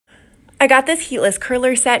I got this heatless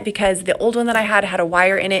curler set because the old one that I had a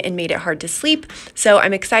wire in it and made it hard to sleep. So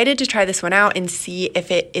I'm excited to try this one out and see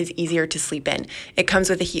if it is easier to sleep in. It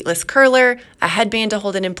comes with a heatless curler, a headband to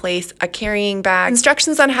hold it in place, a carrying bag,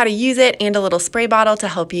 instructions on how to use it, and a little spray bottle to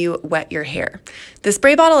help you wet your hair. The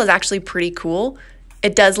spray bottle is actually pretty cool.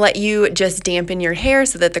 It does let you just dampen your hair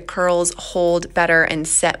so that the curls hold better and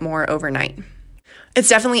set more overnight. It's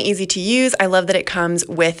definitely easy to use. I love that it comes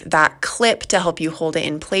with that clip to help you hold it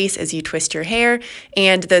in place as you twist your hair.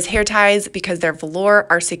 And those hair ties, because they're velour,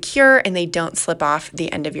 are secure and they don't slip off the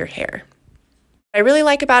end of your hair. What I really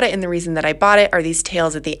like about it, and the reason that I bought it, are these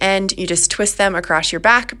tails at the end. You just twist them across your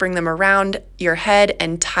back, bring them around your head,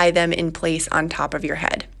 and tie them in place on top of your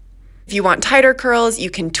head. If you want tighter curls, you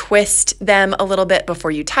can twist them a little bit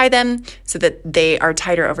before you tie them so that they are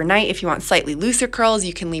tighter overnight. If you want slightly looser curls,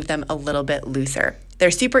 you can leave them a little bit looser.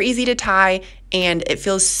 They're super easy to tie and it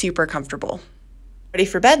feels super comfortable. Ready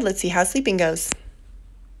for bed? Let's see how sleeping goes.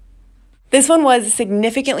 This one was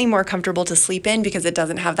significantly more comfortable to sleep in because it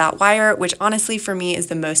doesn't have that wire, which honestly for me is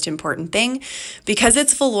the most important thing. Because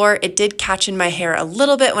it's velour, it did catch in my hair a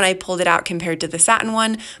little bit when I pulled it out compared to the satin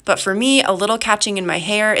one, but for me, a little catching in my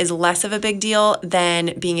hair is less of a big deal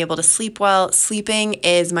than being able to sleep well. Sleeping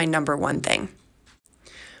is my #1 thing.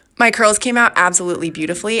 My curls came out absolutely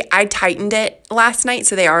beautifully. I tightened it last night,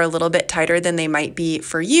 so they are a little bit tighter than they might be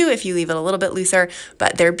for you if you leave it a little bit looser,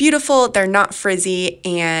 but they're beautiful, they're not frizzy,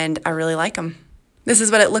 and I really like them. This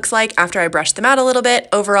is what it looks like after I brushed them out a little bit.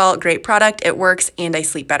 Overall, great product, it works, and I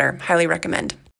sleep better. Highly recommend.